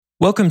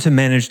Welcome to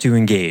Manage to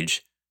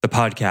Engage, the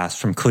podcast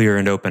from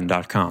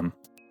clearandopen.com.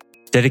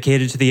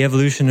 Dedicated to the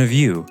evolution of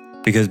you,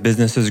 because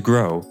businesses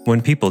grow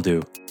when people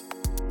do.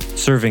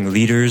 Serving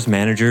leaders,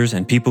 managers,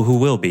 and people who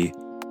will be,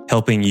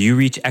 helping you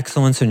reach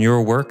excellence in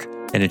your work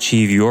and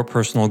achieve your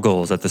personal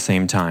goals at the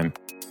same time.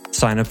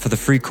 Sign up for the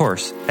free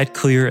course at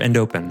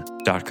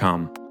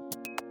clearandopen.com.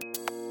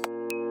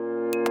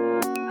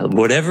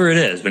 Whatever it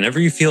is, whenever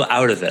you feel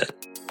out of it,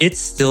 it's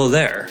still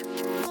there.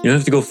 You don't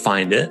have to go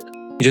find it.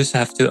 You just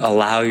have to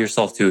allow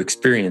yourself to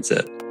experience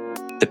it.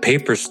 The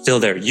paper's still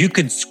there. You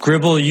could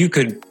scribble, you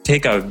could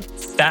take a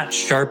fat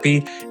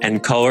Sharpie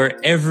and color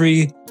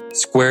every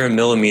square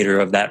millimeter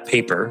of that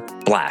paper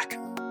black.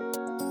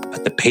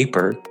 But the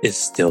paper is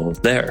still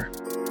there.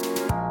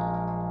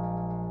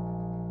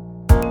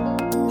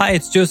 Hi,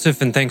 it's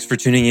Joseph, and thanks for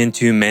tuning in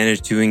to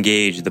Manage to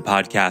Engage, the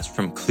podcast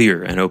from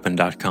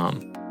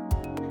clearandopen.com.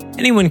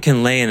 Anyone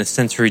can lay in a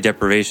sensory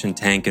deprivation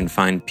tank and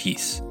find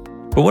peace.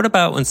 But what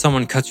about when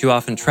someone cuts you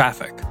off in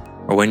traffic,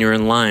 or when you're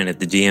in line at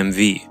the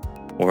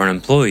DMV, or an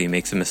employee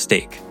makes a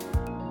mistake?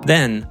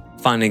 Then,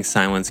 finding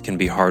silence can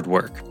be hard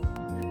work.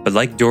 But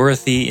like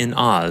Dorothy in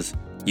Oz,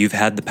 you've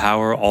had the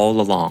power all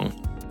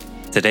along.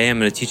 Today I'm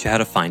going to teach you how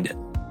to find it.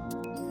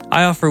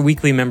 I offer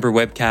weekly member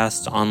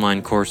webcasts,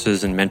 online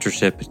courses, and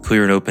mentorship at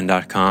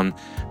clearandopen.com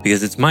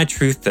because it's my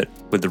truth that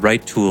with the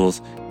right tools,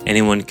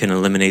 anyone can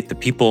eliminate the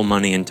people,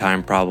 money, and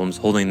time problems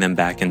holding them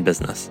back in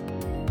business.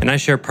 And I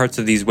share parts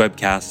of these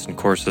webcasts and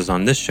courses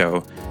on this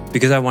show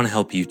because I want to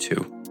help you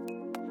too.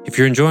 If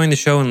you're enjoying the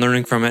show and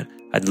learning from it,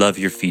 I'd love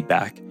your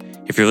feedback.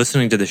 If you're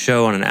listening to the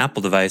show on an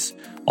Apple device,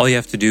 all you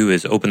have to do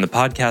is open the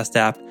podcast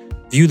app,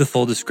 view the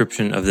full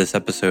description of this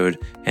episode,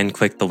 and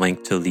click the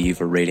link to leave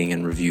a rating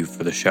and review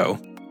for the show.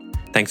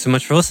 Thanks so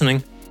much for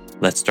listening.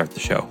 Let's start the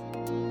show.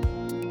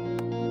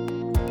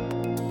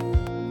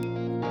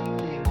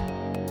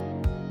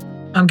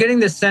 I'm getting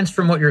this sense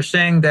from what you're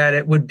saying that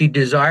it would be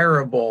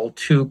desirable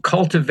to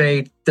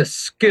cultivate the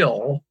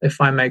skill,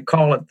 if I may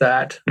call it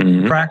that,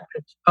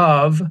 practice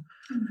of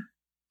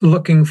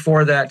looking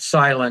for that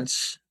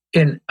silence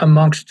in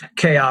amongst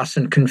chaos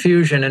and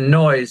confusion and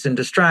noise and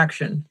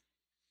distraction.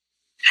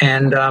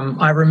 And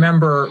I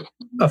remember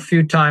a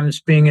few times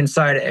being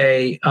inside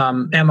a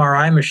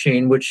MRI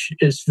machine, which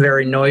is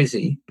very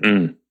noisy.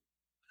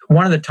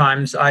 One of the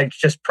times I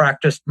just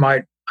practiced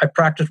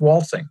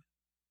waltzing.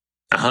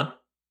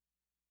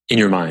 In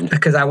your mind.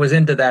 Because I was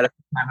into that at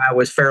the time. I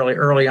was fairly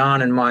early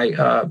on in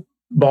my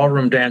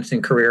ballroom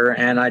dancing career,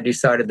 and I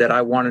decided that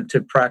I wanted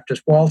to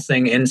practice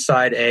waltzing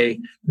inside a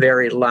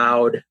very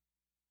loud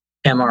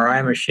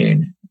MRI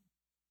machine.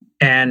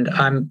 And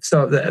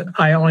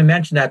I only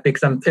mention that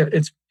because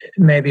it's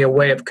maybe a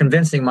way of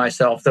convincing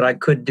myself that I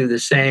could do the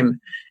same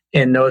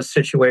in those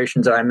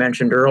situations that I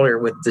mentioned earlier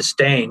with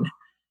disdain,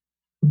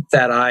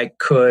 that I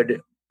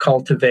could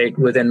cultivate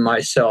within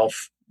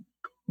myself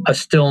a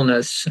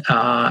stillness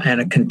and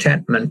a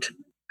contentment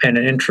and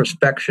an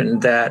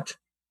introspection that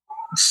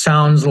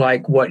sounds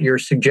like what you're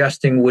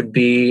suggesting would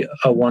be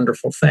a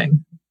wonderful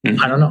thing.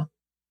 I don't know.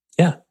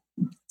 Yeah,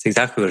 it's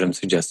exactly what I'm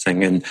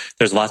suggesting. And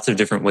there's lots of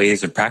different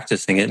ways of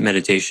practicing it.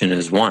 Meditation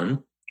is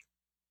one.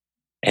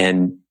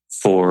 And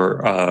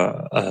for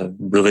a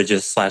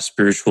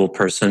religious/spiritual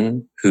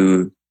person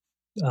who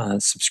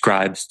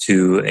subscribes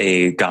to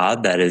a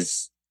God that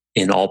is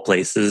in all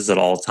places, at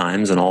all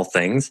times, and all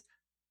things,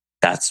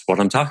 that's what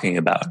I'm talking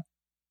about.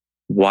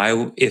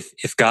 Why,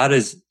 if God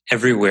is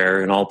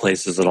everywhere in all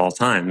places at all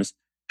times,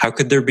 how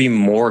could there be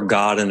more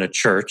God in a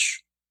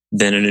church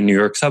than in a New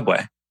York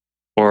subway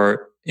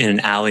or in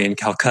an alley in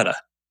Calcutta?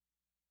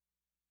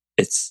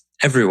 It's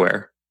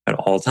everywhere at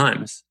all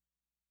times.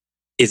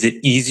 Is it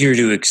easier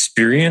to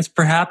experience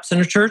perhaps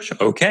in a church?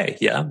 Okay,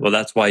 yeah. Well,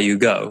 that's why you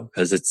go,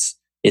 because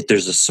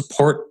there's a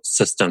support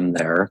system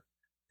there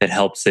that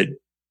helps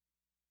it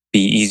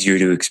be easier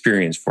to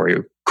experience for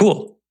you.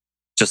 Cool.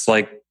 Just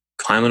like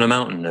climbing a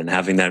mountain and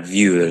having that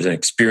view, there's an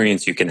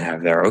experience you can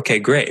have there. Okay,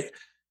 great.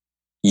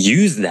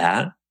 Use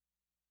that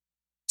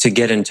to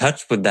get in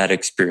touch with that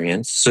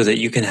experience so that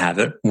you can have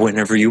it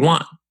whenever you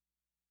want.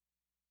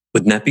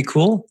 Wouldn't that be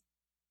cool?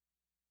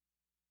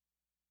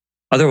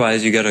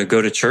 Otherwise, you got to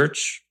go to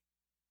church,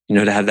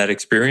 to have that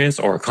experience,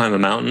 or climb a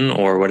mountain,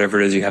 or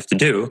whatever it is you have to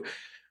do.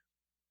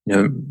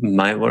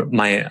 My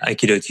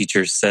Aikido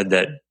teacher said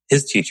that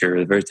his teacher,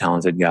 a very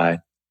talented guy,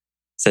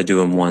 said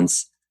to him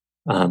once,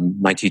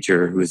 my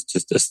teacher, who was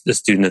just a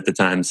student at the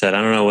time, said,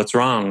 "I don't know what's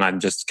wrong. I'm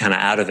just kind of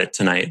out of it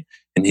tonight."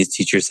 And his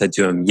teacher said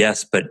to him,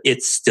 "Yes, but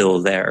it's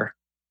still there."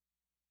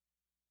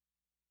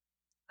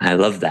 I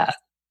love that.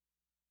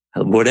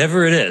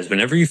 Whatever it is,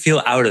 whenever you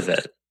feel out of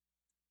it,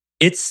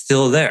 it's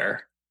still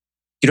there.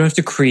 You don't have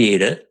to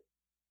create it.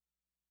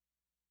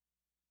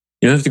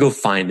 You don't have to go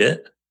find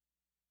it.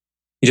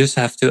 You just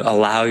have to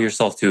allow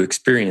yourself to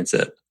experience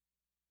it.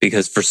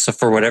 Because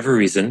for whatever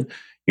reason,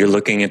 you're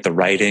looking at the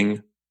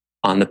writing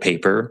on the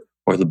paper,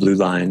 or the blue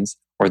lines,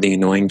 or the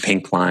annoying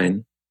pink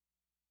line,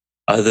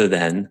 other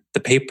than the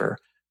paper.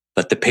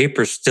 But the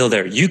paper's still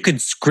there. You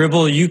could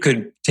scribble, you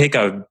could take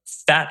a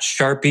fat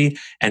Sharpie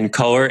and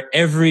color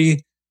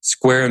every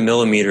square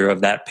millimeter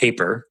of that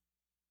paper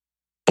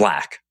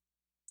black,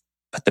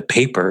 but the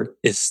paper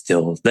is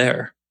still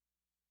there.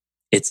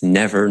 It's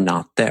never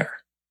not there.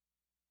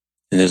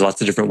 And there's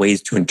lots of different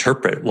ways to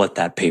interpret what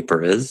that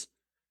paper is.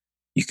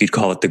 You could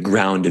call it the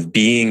ground of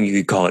being. You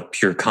could call it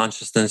pure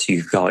consciousness.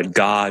 You could call it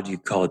God. You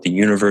could call it the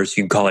universe.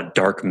 You could call it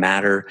dark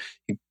matter,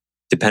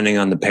 depending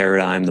on the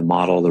paradigm, the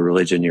model, the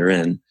religion you're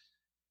in.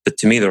 But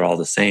to me, they're all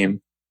the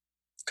same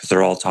because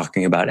they're all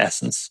talking about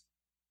essence,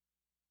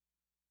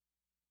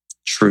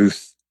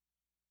 truth,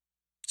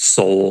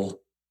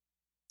 soul,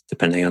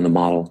 depending on the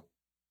model.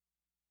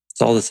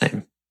 It's all the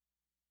same.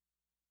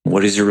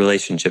 What is your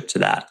relationship to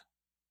that?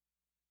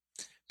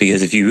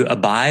 Because if you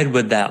abide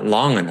with that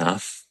long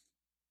enough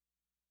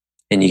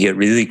and you get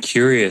really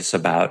curious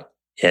about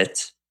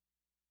it,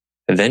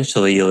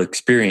 eventually you'll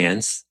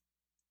experience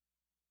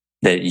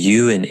that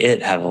you and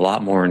it have a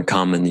lot more in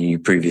common than you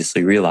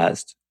previously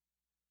realized.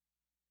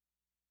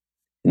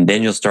 And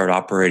then you'll start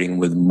operating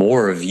with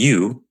more of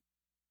you.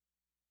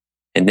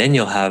 And then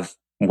you'll have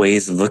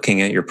ways of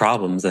looking at your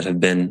problems that have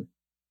been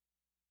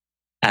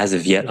as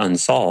of yet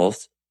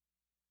unsolved,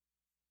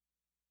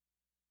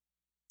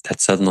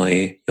 that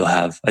suddenly you'll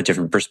have a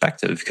different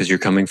perspective because you're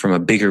coming from a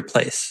bigger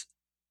place,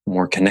 a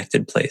more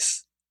connected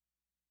place.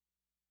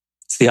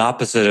 It's the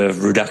opposite of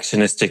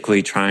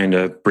reductionistically trying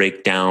to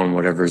break down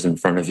whatever's in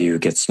front of you,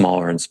 get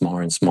smaller and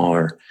smaller and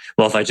smaller.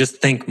 Well, if I just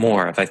think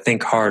more, if I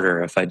think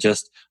harder, if I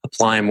just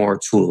apply more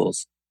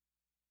tools,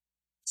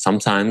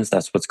 sometimes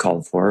that's what's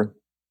called for.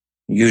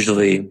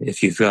 Usually,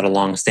 if you've got a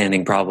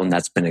long-standing problem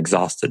that's been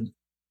exhausted,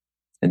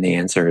 and the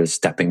answer is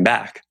stepping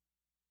back,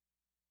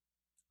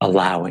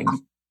 allowing.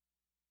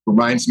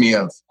 Reminds me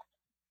of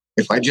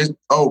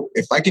I'll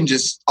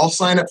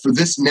sign up for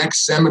this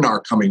next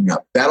seminar coming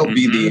up. That'll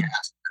be the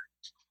answer.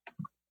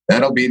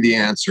 That'll be the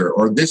answer.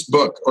 Or this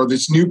book, or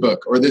this new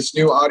book, or this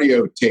new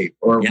audio tape,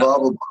 or blah,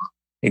 blah, blah.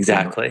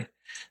 Exactly.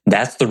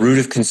 That's the root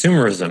of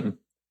consumerism,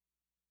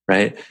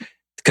 right?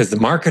 Because the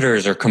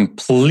marketers are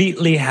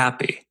completely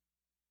happy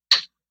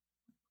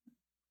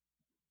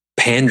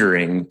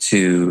pandering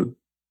to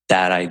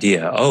that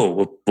idea.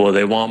 Oh, well,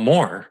 they want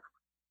more.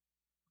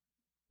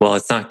 Well,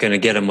 it's not going to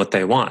get them what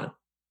they want.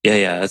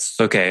 Yeah, it's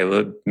okay.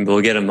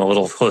 We'll get them a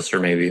little closer,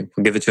 maybe.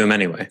 We'll give it to them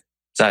anyway.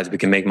 Besides, we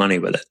can make money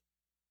with it.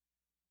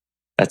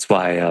 That's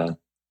why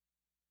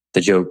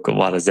the joke a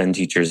lot of Zen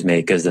teachers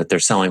make is that they're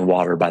selling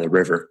water by the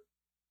river.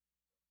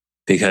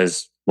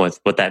 Because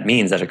what that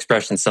means, that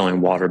expression,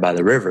 selling water by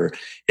the river,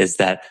 is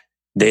that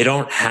they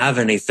don't have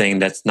anything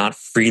that's not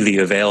freely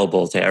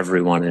available to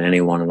everyone and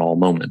anyone at all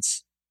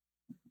moments.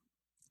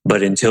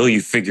 But until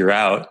you figure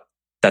out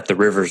that the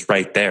river's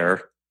right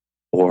there,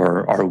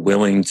 or are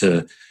willing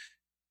to,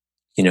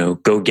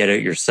 go get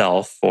it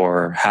yourself,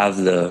 or have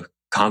the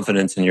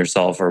confidence in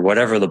yourself, or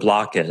whatever the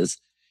block is,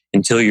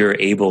 until you're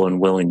able and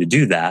willing to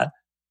do that,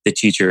 the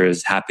teacher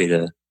is happy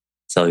to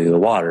sell you the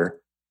water.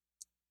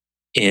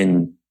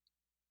 In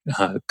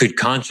good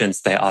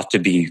conscience, they ought to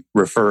be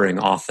referring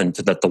often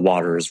to that the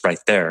water is right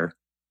there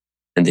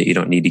and that you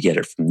don't need to get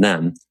it from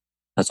them.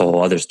 That's a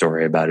whole other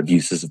story about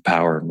abuses of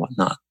power and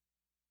whatnot.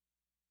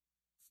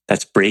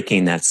 That's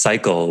breaking that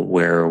cycle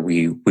where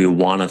we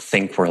want to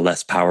think we're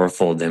less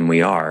powerful than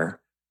we are.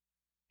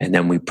 And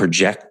then we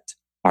project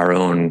our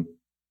own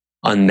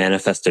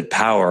unmanifested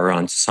power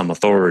onto some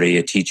authority,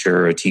 a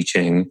teacher, a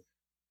teaching.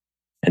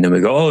 And then we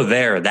go, oh,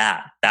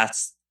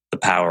 that's the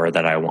power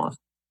that I want.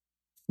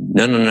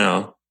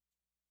 No.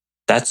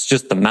 That's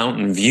just the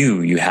mountain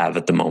view you have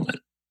at the moment.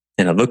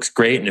 And it looks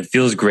great and it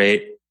feels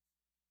great,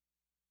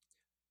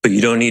 but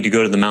you don't need to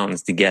go to the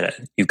mountains to get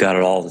it. You've got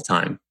it all the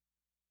time.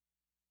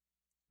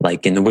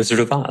 Like in The Wizard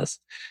of Oz.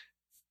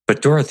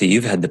 But Dorothy,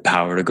 you've had the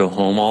power to go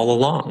home all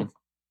along.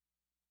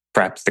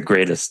 Perhaps the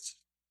greatest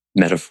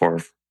metaphor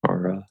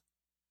or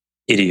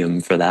idiom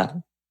for that.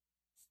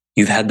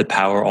 You've had the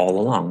power all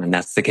along, and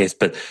that's the case.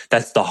 But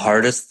that's the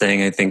hardest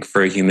thing, I think,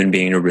 for a human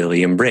being to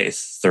really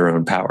embrace their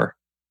own power.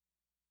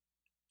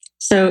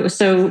 So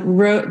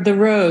the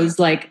rose,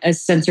 like a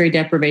sensory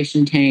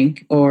deprivation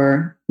tank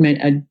or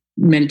a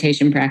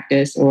meditation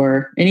practice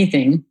or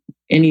anything,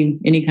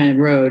 any kind of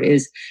road,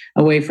 is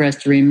a way for us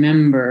to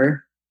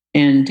remember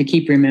and to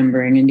keep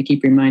remembering and to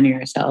keep reminding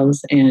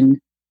ourselves. And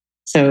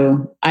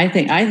so I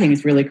think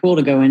it's really cool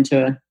to go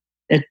into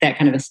that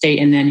kind of a state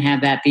and then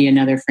have that be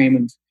another frame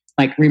of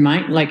like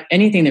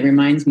anything that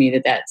reminds me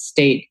that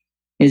state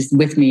is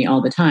with me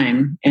all the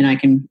time and I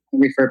can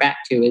refer back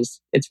to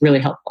it's really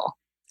helpful.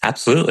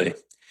 Absolutely.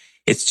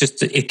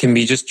 It can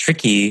be just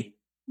tricky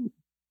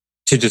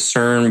to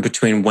discern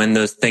between when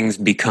those things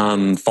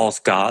become false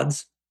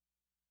gods.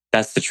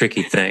 That's the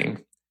tricky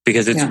thing,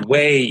 because it's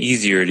way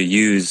easier to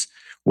use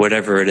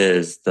whatever it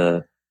is,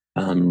 the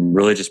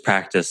religious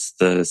practice,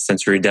 the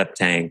sensory depth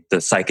tank, the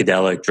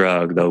psychedelic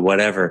drug, the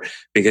whatever,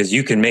 because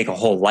you can make a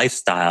whole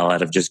lifestyle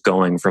out of just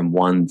going from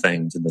one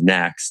thing to the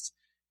next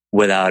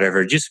without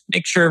ever, just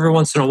make sure every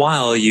once in a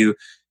while if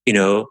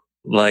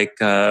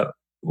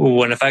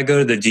I go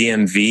to the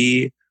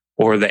DMV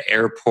or the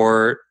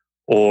airport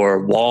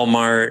or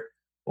Walmart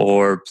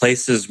or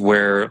places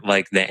where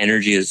like the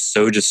energy is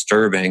so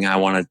disturbing, I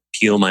want to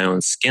peel my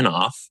own skin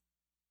off,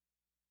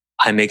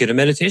 I make it a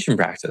meditation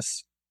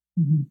practice.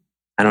 Mm-hmm.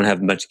 I don't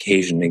have much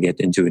occasion to get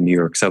into a New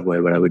York subway,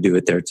 but I would do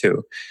it there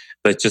too.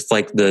 But just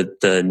like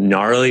the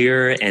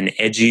gnarlier and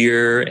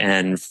edgier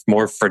and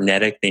more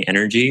frenetic the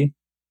energy,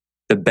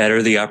 the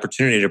better the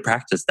opportunity to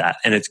practice that.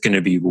 And it's going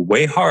to be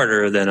way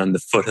harder than on the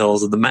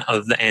foothills of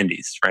the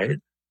Andes, right?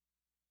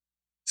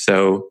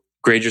 So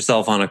grade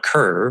yourself on a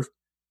curve,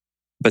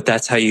 but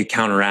that's how you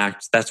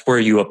counteract. That's where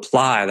you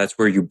apply. That's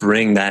where you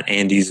bring that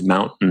Andes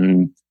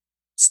mountain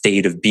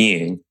state of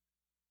being.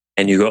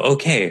 And you go,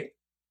 okay,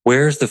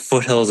 where's the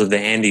foothills of the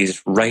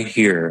Andes right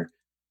here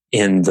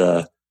in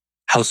the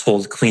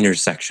household cleaner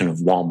section of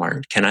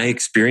Walmart? Can I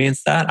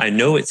experience that? I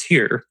know it's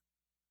here.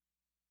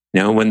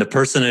 You know, when the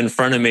person in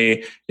front of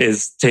me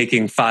is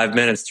taking 5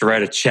 minutes to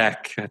write a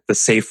check at the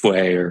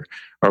Safeway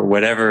or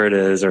whatever it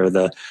is,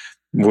 or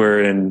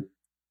we're in,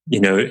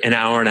 an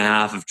hour and a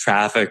half of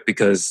traffic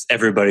because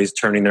everybody's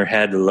turning their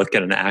head to look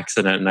at an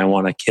accident and I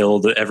want to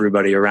kill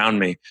everybody around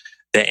me.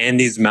 The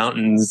Andes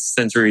Mountains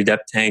sensory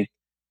depth tank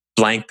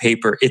blank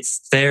paper,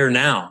 it's there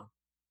now.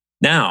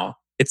 Now.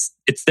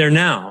 It's there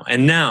now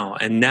and now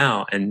and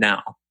now and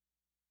now.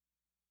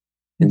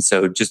 And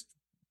so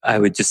I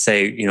would just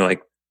say,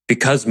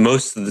 because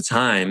most of the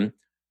time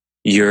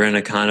you're in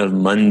a kind of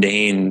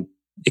mundane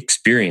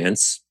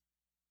experience,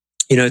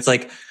 it's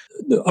like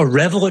a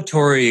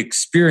revelatory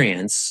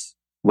experience,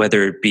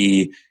 whether it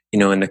be,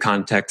 in the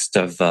context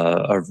of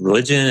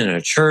religion in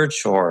a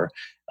church or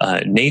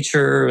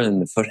nature in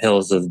the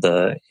foothills of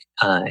the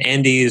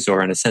Andes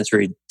or in a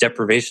sensory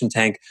deprivation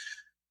tank.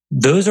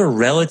 Those are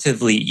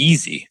relatively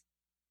easy.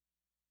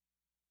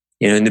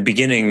 In the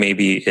beginning,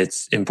 maybe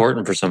it's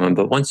important for someone,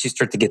 but once you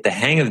start to get the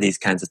hang of these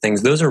kinds of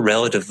things, those are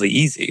relatively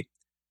easy.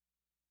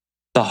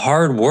 The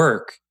hard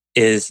work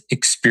is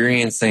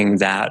experiencing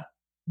that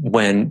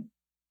when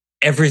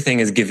everything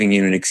is giving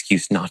you an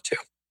excuse not to.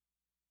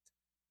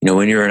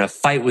 When you're in a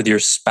fight with your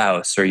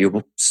spouse, or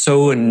you're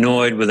so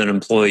annoyed with an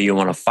employee you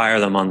want to fire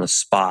them on the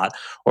spot,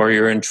 or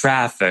you're in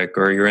traffic,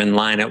 or you're in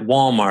line at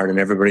Walmart and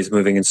everybody's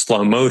moving in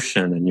slow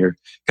motion and you've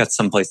got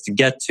someplace to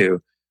get to.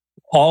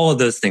 All of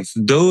those things,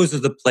 those are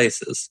the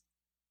places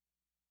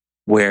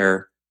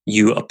where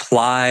you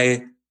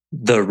apply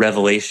the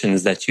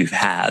revelations that you've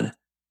had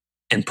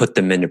and put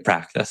them into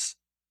practice.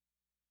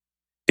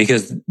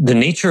 Because the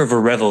nature of a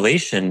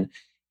revelation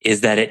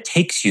is that it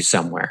takes you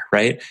somewhere,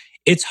 right?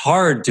 It's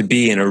hard to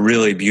be in a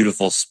really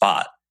beautiful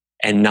spot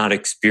and not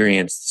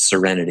experience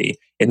serenity.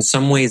 In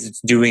some ways,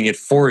 it's doing it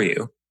for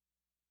you,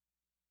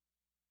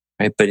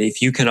 right? But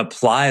if you can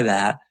apply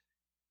that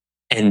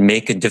and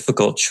make a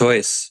difficult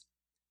choice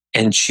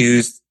and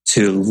choose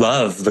to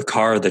love the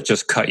car that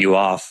just cut you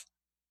off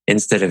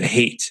instead of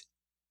hate,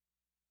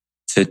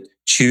 to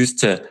choose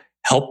to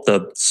help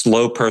the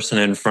slow person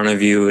in front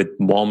of you at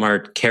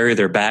Walmart carry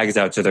their bags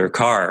out to their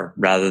car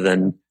rather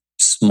than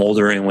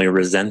smolderingly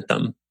resent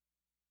them.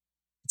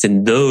 It's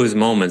in those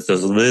moments,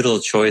 those little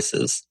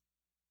choices,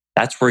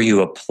 that's where you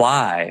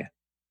apply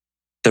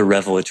the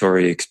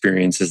revelatory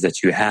experiences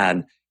that you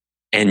had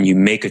and you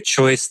make a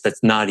choice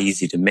that's not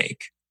easy to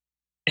make.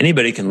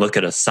 Anybody can look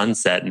at a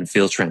sunset and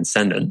feel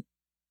transcendent.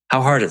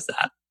 How hard is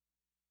that?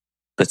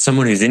 But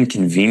someone who's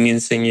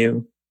inconveniencing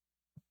you,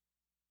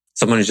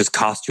 someone who just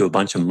cost you a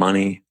bunch of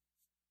money,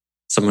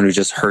 someone who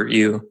just hurt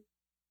you,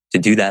 to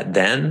do that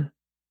then,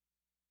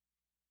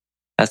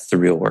 that's the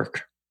real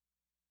work.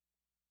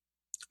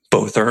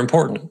 Both are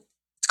important.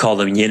 It's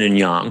called a yin and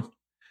yang.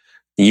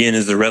 The yin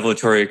is the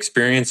revelatory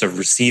experience of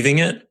receiving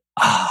it.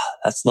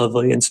 That's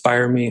lovely.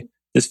 Inspire me.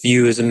 This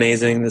view is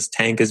amazing. This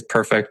tank is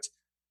perfect.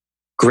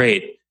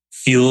 Great.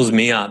 Fuels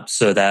me up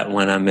so that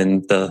when I'm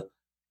in the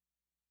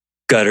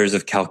gutters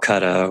of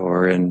Calcutta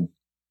or in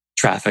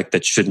traffic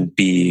that shouldn't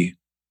be,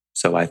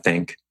 so I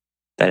think,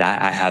 that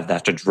I have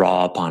that to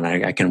draw upon.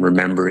 I can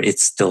remember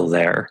it's still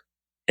there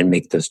and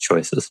make those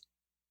choices.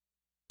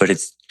 But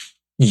it's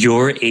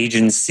your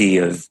agency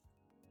of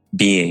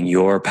being,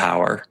 your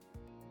power.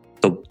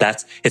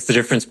 It's the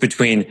difference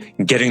between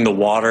getting the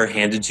water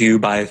handed to you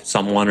by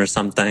someone or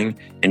something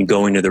and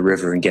going to the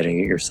river and getting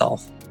it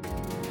yourself.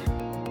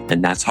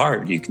 And that's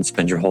hard. You can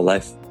spend your whole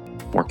life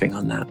working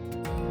on that.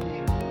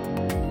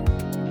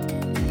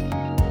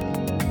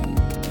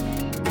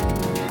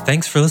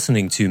 Thanks for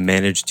listening to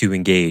Manage to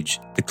Engage,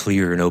 the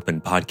Clear and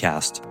Open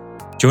podcast.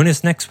 Join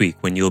us next week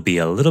when you'll be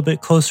a little bit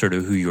closer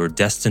to who you're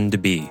destined to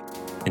be.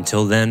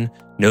 Until then,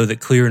 know that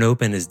Clear and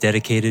Open is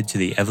dedicated to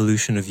the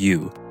evolution of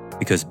you,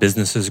 because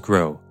businesses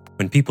grow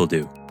when people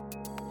do.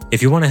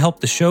 If you want to help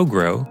the show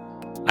grow,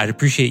 I'd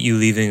appreciate you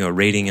leaving a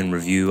rating and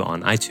review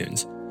on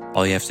iTunes.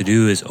 All you have to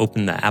do is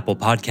open the Apple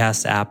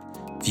Podcasts app,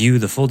 view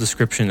the full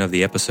description of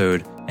the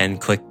episode,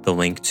 and click the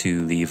link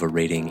to leave a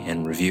rating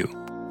and review.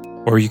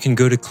 Or you can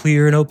go to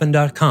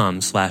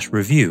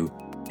clearandopen.com/review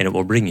and it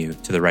will bring you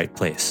to the right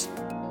place.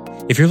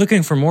 If you're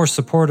looking for more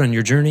support on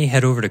your journey,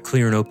 head over to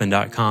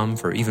clearandopen.com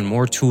for even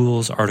more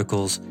tools,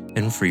 articles,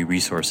 and free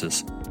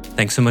resources.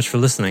 Thanks so much for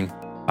listening.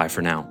 Bye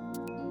for now.